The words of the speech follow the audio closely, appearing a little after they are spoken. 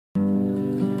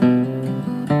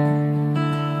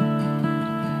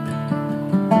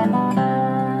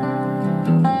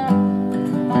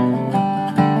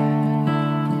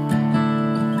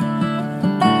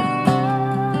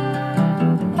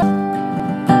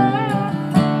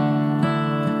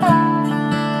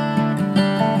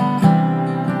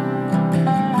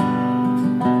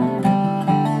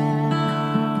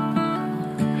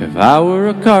I were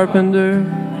a carpenter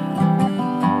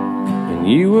and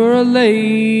you were a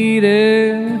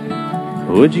lady,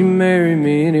 would you marry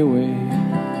me anyway?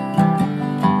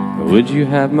 Or would you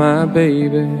have my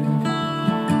baby?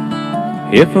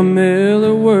 If a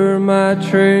miller were my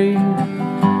trade,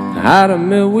 I'd a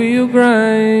mill wheel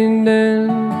grinding,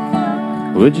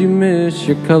 would you miss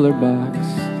your color box?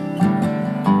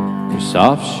 Your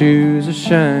soft shoes are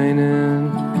shining.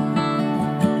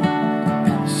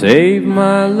 Save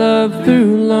my love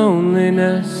through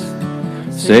loneliness,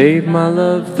 save my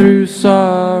love through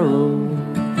sorrow.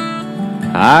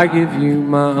 I give you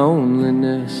my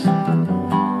onlyness,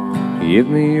 give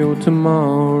me your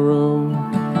tomorrow.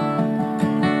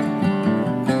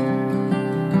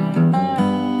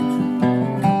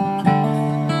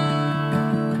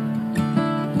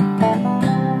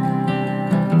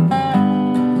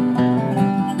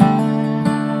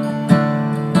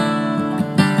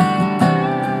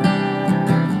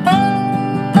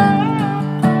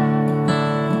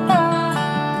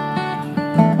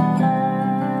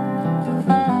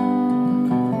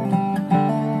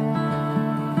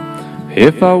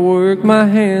 If I work my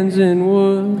hands in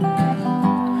wood,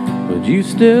 would you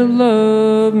still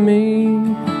love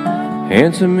me?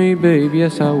 Answer me, babe,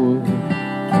 yes I would.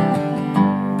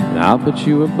 And I'll put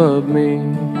you above me.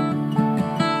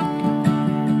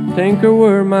 Tinker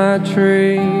were my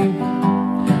trade,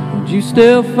 would you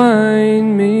still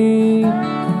find me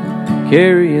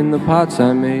carrying the pots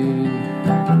I made,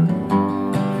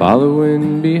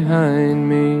 following behind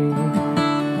me?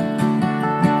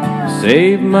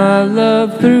 Save my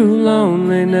love through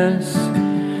loneliness,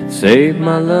 save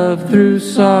my love through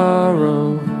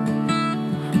sorrow.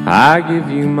 I give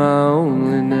you my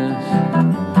onlyness,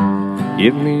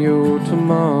 give me your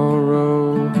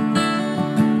tomorrow.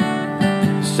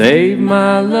 Save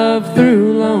my love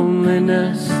through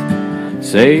loneliness,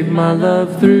 save my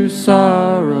love through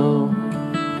sorrow.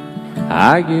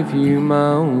 I give you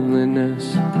my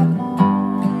onlyness,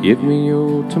 give me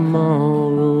your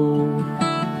tomorrow.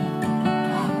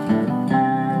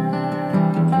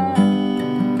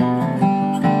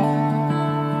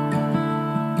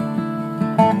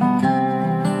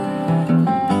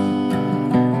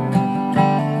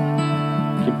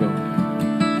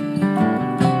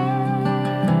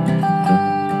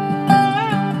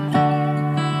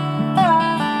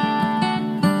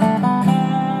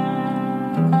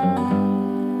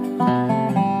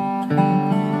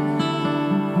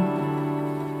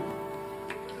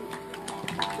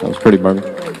 That was pretty, Barbie.